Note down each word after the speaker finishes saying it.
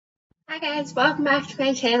Hi guys, welcome back to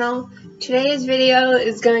my channel. Today's video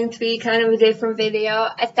is going to be kind of a different video.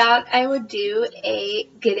 I thought I would do a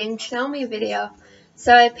getting to know me video.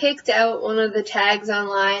 So I picked out one of the tags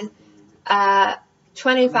online,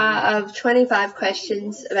 25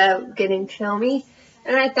 questions about getting to know me.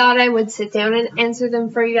 And I thought I would sit down and answer them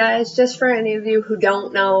for you guys, just for any of you who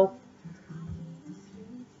don't know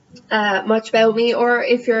much about me, or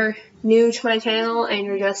if you're new to my channel and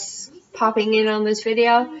you're just popping in on this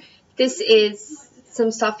video. This is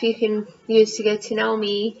some stuff you can use to get to know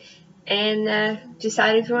me and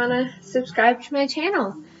decide if you want to subscribe to my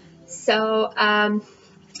channel. So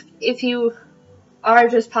if you are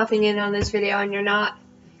just popping in on this video and you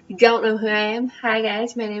don't know who I am, hi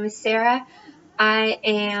guys, my name is Sarah. I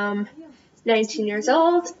am 19 years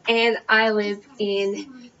old and I live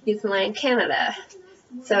in Newfoundland, Canada.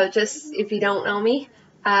 So just if you don't know me,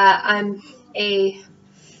 I'm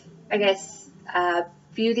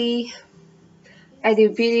I do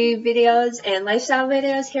beauty videos and lifestyle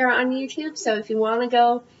videos here on YouTube. So if you want to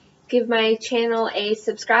go give my channel a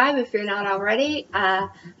subscribe if you're not already,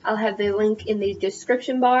 I'll have the link in the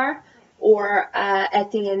description bar or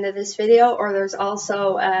at the end of this video, or there's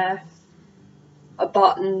also a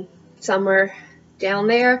button somewhere down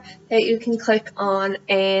there that you can click on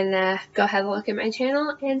and go have a look at my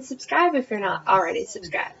channel and subscribe if you're not already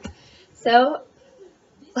subscribed. So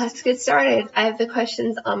let's get started. I have the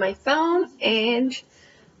questions on my phone and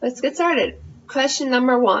let's get started. Question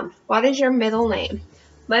number 1. What is your middle name?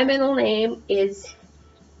 My middle name is,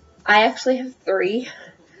 I actually have 3.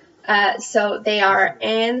 So they are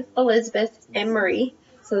Anne, Elizabeth, and Marie.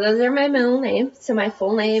 So those are my middle names. So my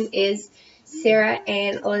full name is Sarah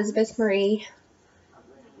Anne Elizabeth Marie.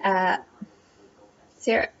 My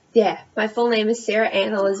full name is Sarah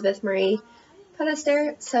Anne Elizabeth Marie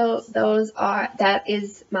Puddester. So that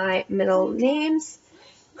is my middle names.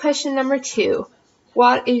 Question number 2.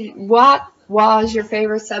 What was your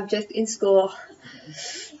favorite subject in school?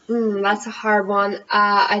 That's a hard one.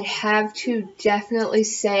 I'd have to definitely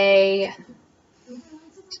say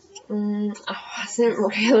I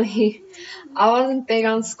wasn't big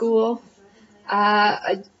on school.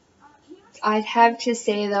 I'd have to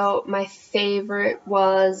say though my favorite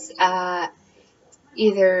was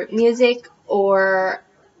either music or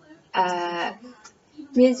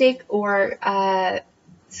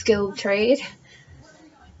skilled trade,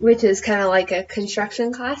 which is kind of like a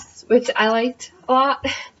construction class, which I liked a lot.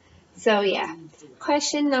 So yeah.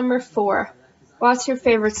 Question number 4. What's your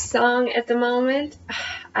favorite song at the moment?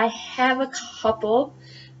 I have a couple,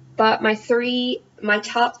 but my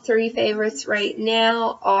top 3 favorites right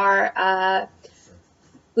now are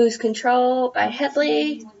Lose Control by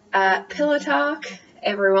Headley, Pillow Talk.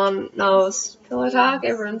 Everyone knows Pillow Talk.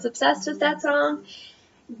 Everyone's obsessed with that song.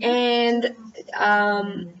 And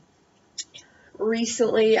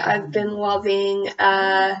recently I've been loving Break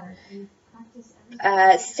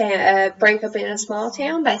Up in a Small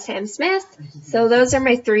Town by Sam Smith. So those are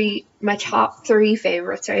my top 3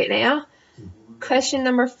 favorites right now. Question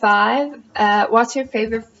number 5. What's your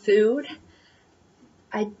favorite food?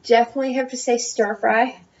 I definitely have to say stir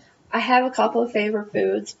fry. I have a couple of favorite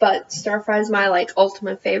foods, but stir fry is my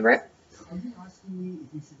ultimate favorite.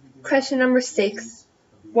 Question number 6.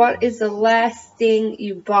 What is the last thing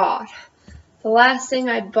you bought? The last thing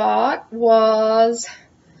I bought was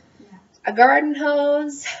a garden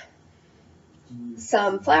hose,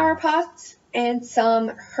 some flower pots, and some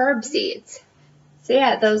herb seeds. So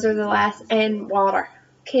yeah, those are the last, and water,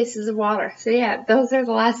 cases of water. So yeah, those are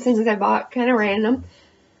the last things I bought, kind of random.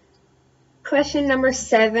 Question number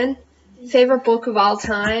 7, favorite book of all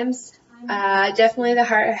times? Definitely the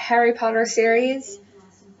Harry Potter series,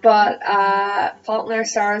 but Fault in Our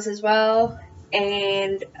Stars as well,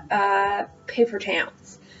 and Paper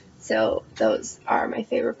Towns. So those are my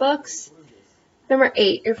favorite books. Number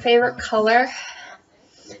 8, your favorite color?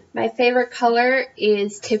 My favorite color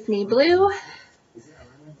is Tiffany blue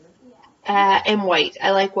and white.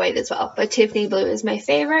 I like white as well, but Tiffany blue is my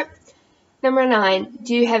favorite. Number 9,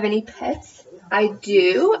 do you have any pets? I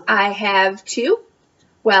do. I have 2.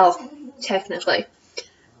 Well, technically.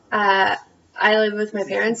 I live with my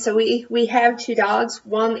parents, so we have 2 dogs.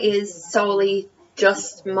 One is solely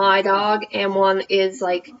just my dog, and one is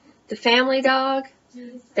the family dog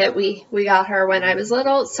that we got her when I was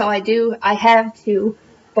little. So I have 2,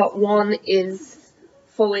 but one is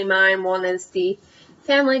fully mine. One is the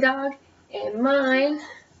family dog, and mine,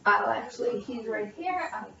 he's right here.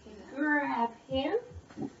 I can grab him.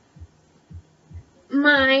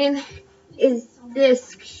 Mine is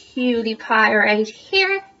this cutie pie right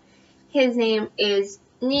here. His name is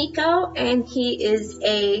Nico, and he is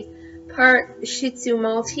a part Shih Tzu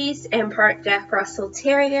Maltese and part Jack Russell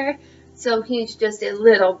Terrier. So he's just a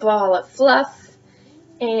little ball of fluff,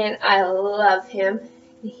 and I love him.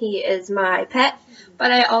 He is my pet.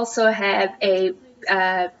 But I also have a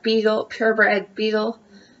beagle, purebred beagle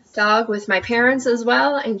dog with my parents as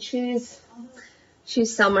well, and she's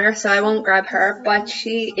somewhere, so I won't grab her, but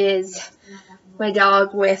she is my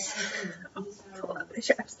dog with,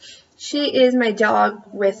 she is my dog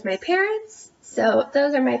with my parents. So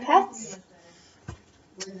those are my pets.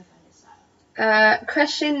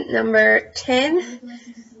 Question number 10,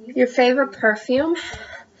 your favorite perfume?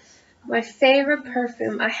 My favorite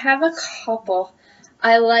perfume, I have a couple.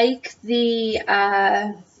 I like the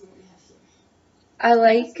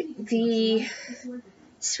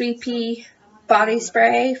Sweet Pea body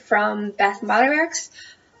spray from Bath & Body Works.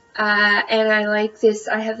 And I like this,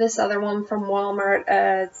 I have this other one from Walmart,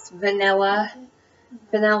 it's Vanilla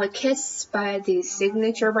Kiss by the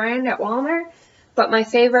Signature brand at Walmart. But my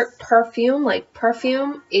favorite perfume,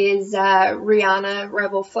 is Rihanna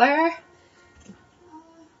Rebel Flare.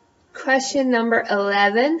 Question number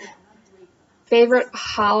 11, favorite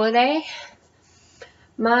holiday?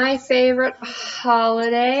 My favorite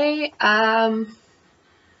holiday,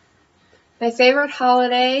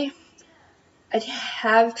 I'd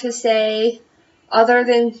have to say, other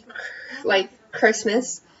than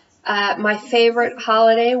Christmas, my favorite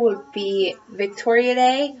holiday would be Victoria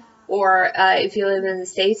Day, or if you live in the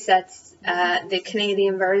States, that's the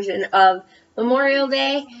Canadian version of Memorial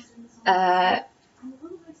Day,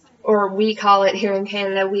 or we call it here in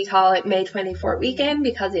Canada, we call it May 24th weekend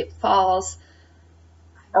because it falls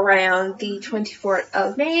around the 24th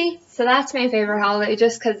of May. So that's my favorite holiday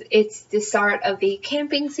just because it's the start of the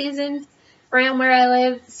camping season around where I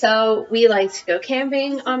live. So we like to go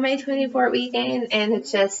camping on May 24th weekend, and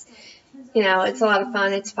it's just, it's a lot of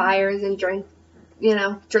fun. It's fires and drinks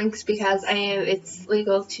because it's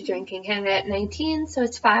legal to drink in Canada at 19, so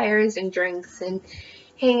it's fires and drinks and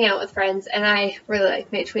hanging out with friends, and I really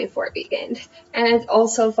like May 24th weekend. And it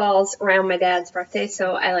also falls around my dad's birthday,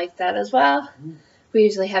 so I like that as well. We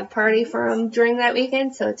usually have a party for him during that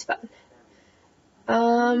weekend, so it's fun.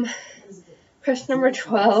 Question number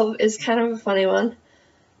 12 is kind of a funny one.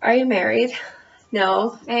 Are you married?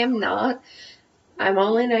 No, I am not. I'm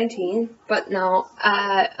only 19, but no,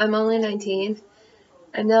 I'm only 19.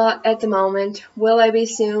 I'm not at the moment. Will I be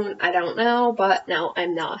soon? I don't know, but no,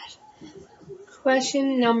 I'm not.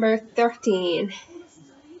 Question number 13.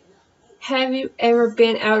 Have you ever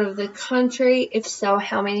been out of the country? If so,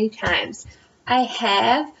 how many times? I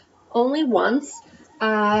have, only once.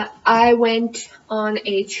 I went on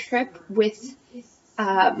a trip with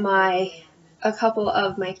a couple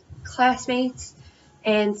of my classmates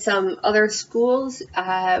and some other schools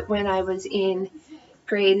when I was in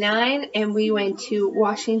grade 9, and we went to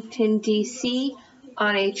Washington, D.C.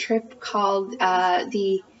 on a trip called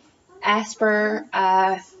the Asper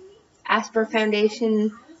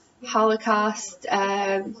Foundation Holocaust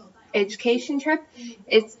education trip.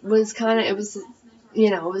 It was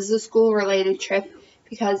a school related trip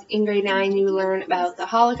because in grade 9 you learn about the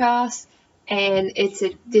Holocaust, and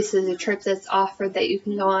this is a trip that's offered that you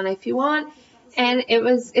can go on if you want, and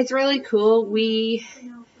it's really cool. We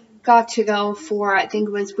got to go for,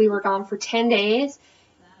 we were gone for 10 days,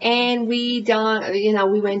 and we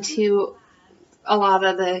went to a lot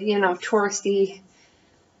of the, touristy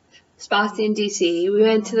spots in D.C. We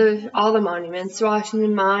went to all the monuments, the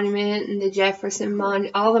Washington Monument and the Jefferson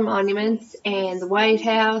Monument, all the monuments, and the White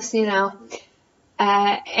House, and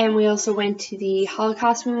we also went to the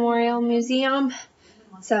Holocaust Memorial Museum,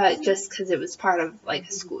 so just because it was part of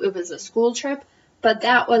it was a school trip. But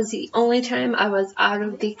that was the only time I was out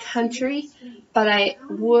of the country, but I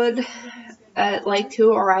would like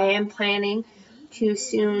to, or I am planning to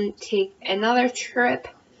soon take another trip.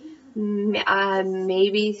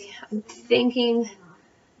 Maybe I'm thinking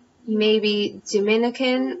maybe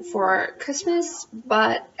Dominican for Christmas,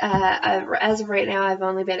 but as of right now, I've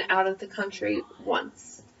only been out of the country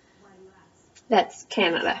once. That's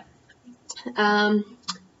Canada.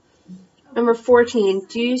 Number 14,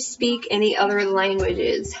 do you speak any other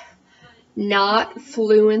languages? Not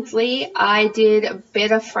fluently. I did a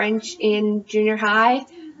bit of French in junior high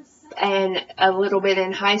and a little bit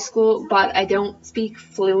in high school, but I don't speak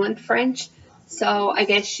fluent French. So I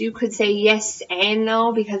guess you could say yes and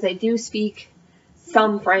no, because I do speak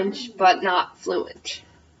some French, but not fluent.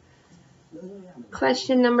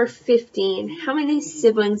 Question number 15. How many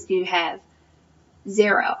siblings do you have?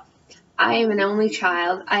 0. I am an only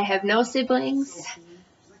child. I have no siblings.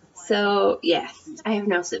 So, yeah, I have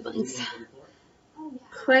no siblings.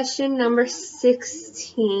 Question number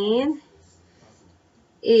 16.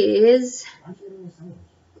 is,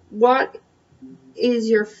 what is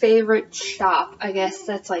your favorite shop? I guess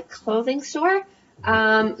that's like clothing store.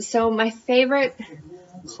 So my favorite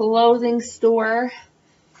clothing store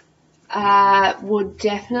would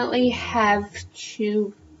definitely have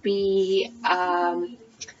to be,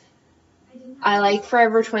 I like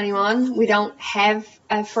Forever 21. We don't have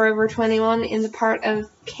a Forever 21 in the part of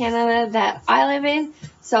Canada that I live in.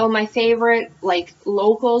 So my favorite, like,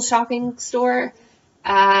 local shopping store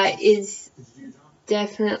is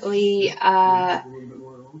definitely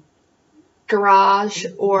Garage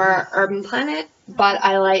or Urban Planet. But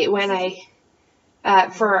I like when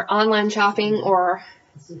for online shopping, or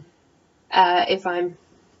if I'm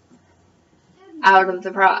out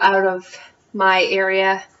of my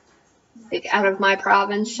area, like out of my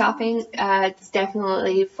province shopping, it's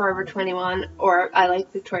definitely Forever 21, or I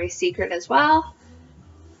like Victoria's Secret as well.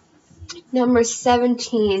 Number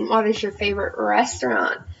 17, what is your favorite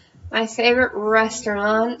restaurant? My favorite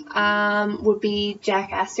restaurant would be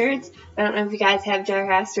Jack Astor's. I don't know if you guys have Jack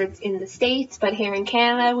Astor's in the States, but here in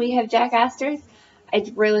Canada we have Jack Astor's. I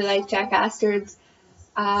really like Jack Astor's.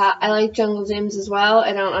 I like Jungle Jim's as well.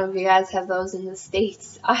 I don't know if you guys have those in the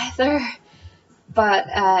States either. But,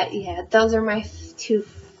 yeah, those are my two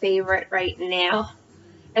favorite right now.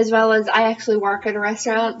 As well as I actually work at a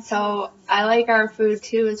restaurant, so I like our food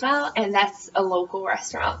too as well. And that's a local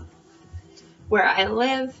restaurant where I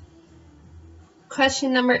live.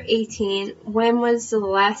 Question number 18. When was the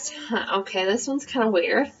last time... Okay, this one's kind of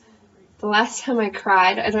weird. The last time I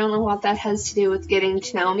cried. I don't know what that has to do with getting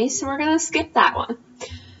to know me, so we're going to skip that one.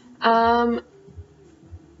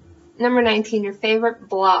 Number 19. Your favorite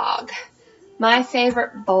blog. My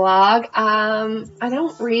favorite blog, I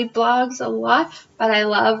don't read blogs a lot, but I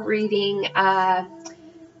love reading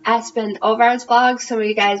Aspen Ovard's blog. Some of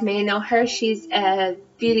you guys may know her. She's a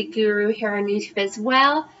beauty guru here on YouTube as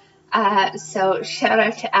well. So shout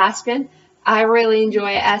out to Aspen. I really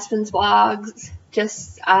enjoy Aspen's blogs.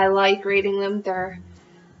 I like reading them. They're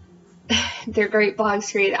great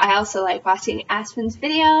blogs to read. I also like watching Aspen's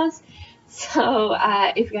videos. So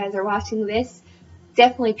if you guys are watching this,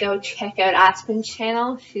 definitely go check out Aspen's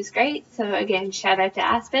channel. She's great. So again, shout out to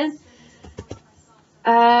Aspen.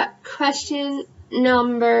 Question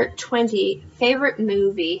number 20. Favorite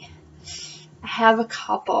movie? I have a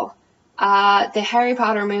couple. The Harry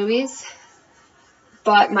Potter movies.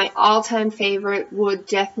 But my all-time favorite would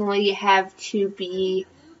definitely have to be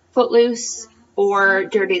Footloose or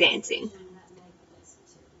Dirty Dancing.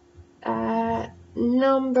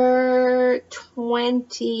 Number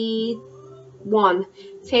 21.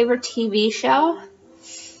 Favorite TV show? I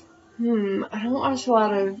don't watch a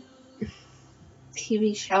lot of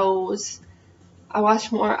TV shows. I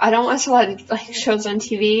don't watch a lot of shows on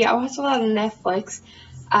TV. I watch a lot of Netflix.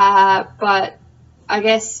 But I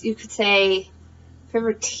guess you could say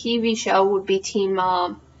favorite TV show would be Teen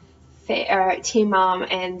Mom. Teen Mom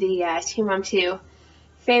and the Teen Mom 2.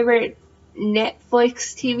 Favorite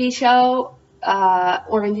Netflix TV show,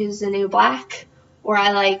 Orange is the New Black. Or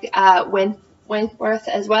I like Wentworth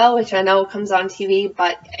as well, which I know comes on TV,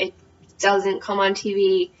 but it doesn't come on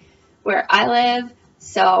TV where I live,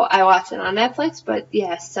 so I watch it on Netflix. But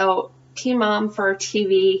yeah, so Teen Mom for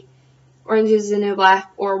TV, Orange is the New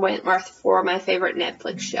Black, or Wentworth for my favorite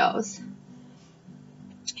Netflix shows.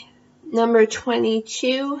 Number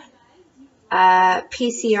 22,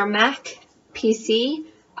 PC or Mac? PC.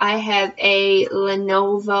 I have a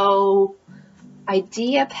Lenovo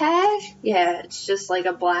IdeaPad. Yeah, it's just like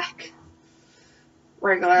a black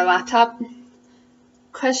regular laptop.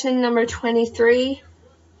 Question number 23.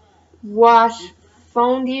 What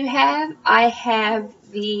phone do you have? I have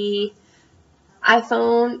the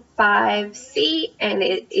iPhone 5C, and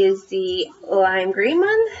it is the lime green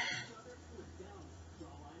one.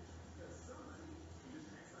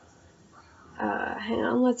 Hang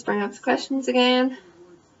on, let's bring up the questions again.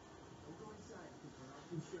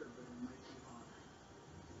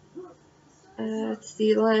 It's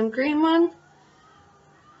the lime green one.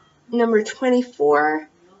 Number 24.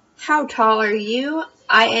 How tall are you?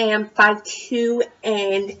 I am 5'2"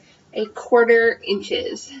 and 1/4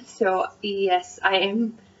 inches. So yes, I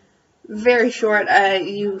am very short.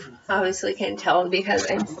 You obviously can't tell because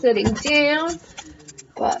I'm sitting down.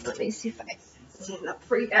 But let me see if I stand up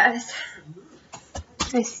for you guys.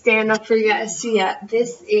 I stand up for you guys. So yeah,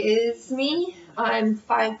 this is me. I'm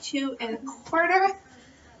 5'2" and 1/4.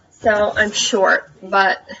 So I'm short,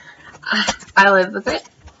 but I live with it.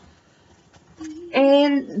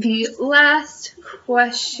 And the last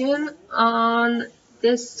question on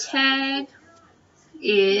this tag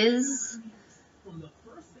is,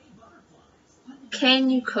 Can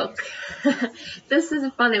you cook? This is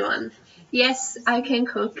a funny one. Yes, I can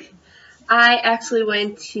cook. I actually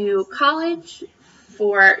went to college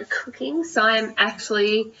for cooking, so I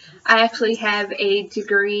actually have a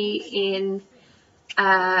degree in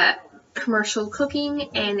commercial cooking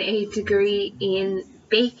and a degree in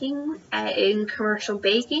baking, in commercial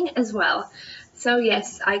baking as well. So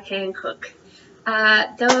yes, I can cook.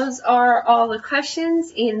 Those are all the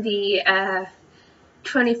questions in the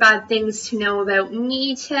 25 things to know about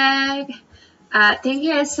me tag. Thank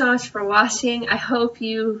you guys so much for watching. I hope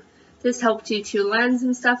this helped you to learn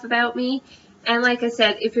some stuff about me. And like I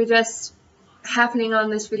said, if you're just happening on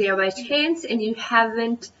this video by chance and you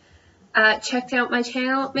haven't checked out my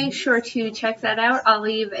channel, make sure to check that out. I'll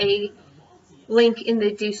leave a link in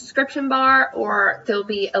the description bar, or there'll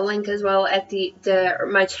be a link as well at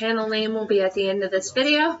my channel name will be at the end of this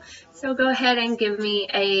video. So go ahead and give me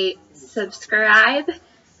a subscribe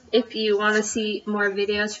if you want to see more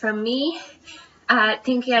videos from me.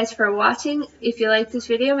 Thank you guys for watching. If you like this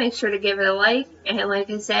video, make sure to give it a like, and like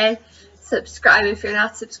I said, subscribe if you're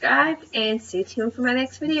not subscribed, and stay tuned for my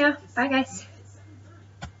next video. Bye guys.